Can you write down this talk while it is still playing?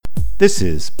This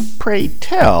is Pray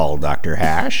Tell Dr.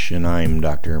 Hash, and I'm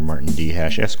Dr. Martin D.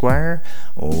 Hash, Esquire,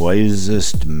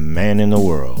 wisest man in the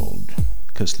world,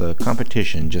 'cause the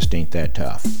competition just ain't that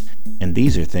tough. And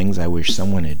these are things I wish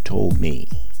someone had told me.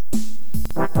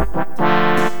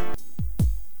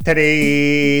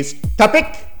 Today's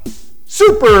topic,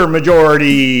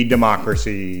 Supermajority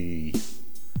Democracy.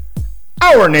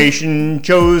 Our nation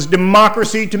chose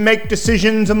democracy to make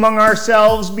decisions among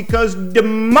ourselves because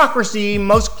democracy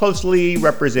most closely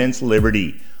represents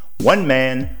liberty. One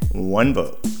man, one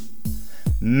vote.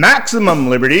 Maximum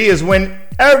liberty is when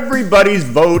everybody's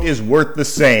vote is worth the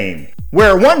same,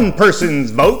 where one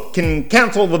person's vote can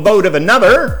cancel the vote of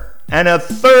another, and a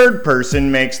third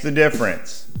person makes the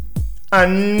difference.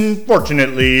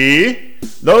 Unfortunately,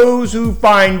 those who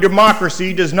find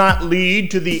democracy does not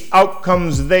lead to the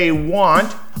outcomes they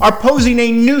want are posing a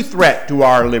new threat to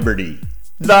our liberty,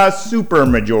 the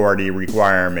supermajority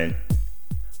requirement.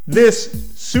 This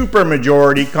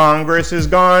supermajority Congress has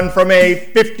gone from a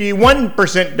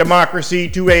 51% democracy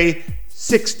to a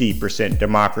 60%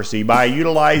 democracy by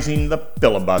utilizing the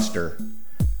filibuster.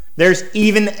 There's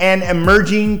even an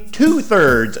emerging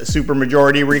two-thirds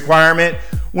supermajority requirement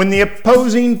when the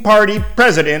opposing party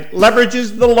president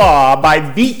leverages the law by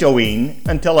vetoing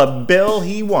until a bill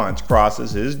he wants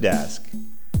crosses his desk.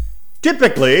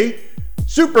 Typically,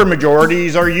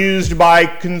 supermajorities are used by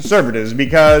conservatives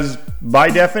because, by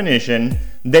definition,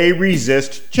 they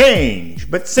resist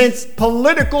change. But since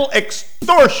political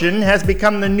extortion has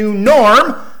become the new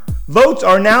norm, votes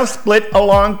are now split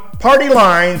along party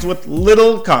lines with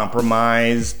little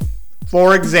compromise.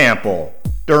 For example,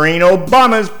 during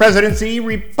Obama's presidency,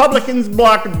 Republicans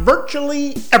blocked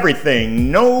virtually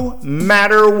everything, no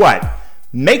matter what,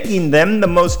 making them the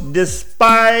most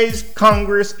despised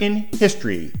Congress in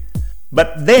history.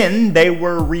 But then they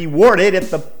were rewarded at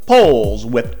the polls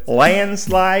with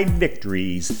landslide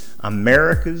victories,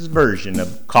 America's version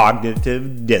of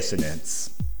cognitive dissonance.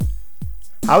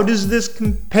 How does this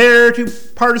compare to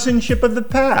partisanship of the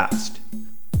past?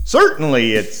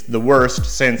 Certainly it's the worst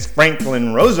since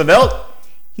Franklin Roosevelt.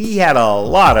 He had a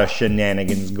lot of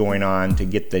shenanigans going on to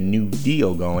get the New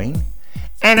Deal going.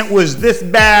 And it was this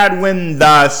bad when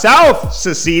the South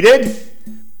seceded.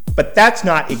 But that's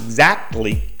not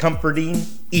exactly comforting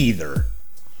either.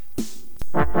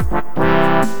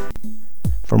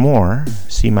 For more,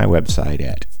 see my website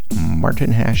at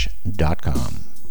martinhash.com.